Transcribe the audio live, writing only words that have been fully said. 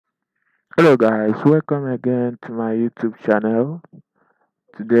Hello guys, welcome again to my YouTube channel.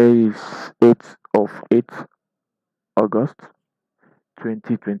 Today is 8th of 8th August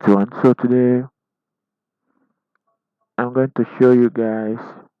 2021. So today I'm going to show you guys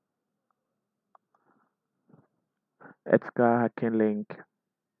ethical hacking link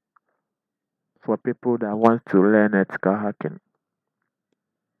for people that want to learn ethical hacking.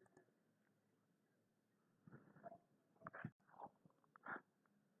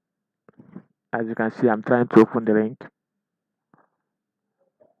 As you can see, I'm trying to open the link.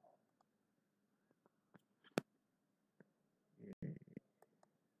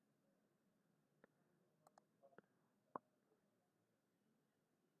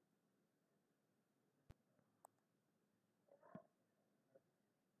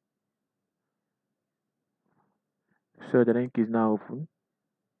 So the link is now open.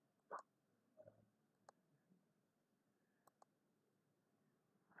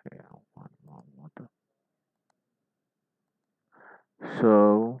 Yeah, one more water.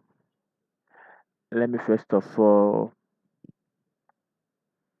 So let me first of all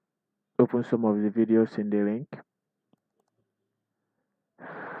open some of the videos in the link.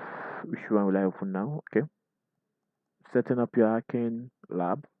 Which one will I open now? Okay. Setting up your hacking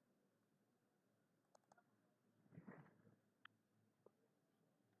lab.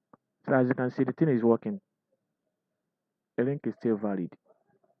 So as you can see, the thing is working. The link is still valid.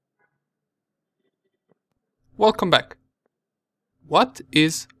 Welcome back. What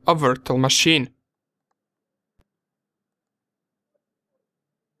is a virtual machine?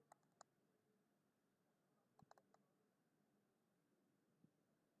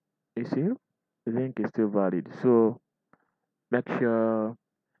 You see, the link is still valid. So make sure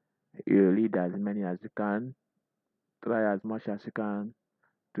you read as many as you can. Try as much as you can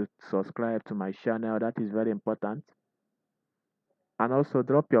to subscribe to my channel. That is very important. And also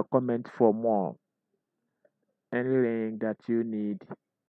drop your comment for more. Any link that you need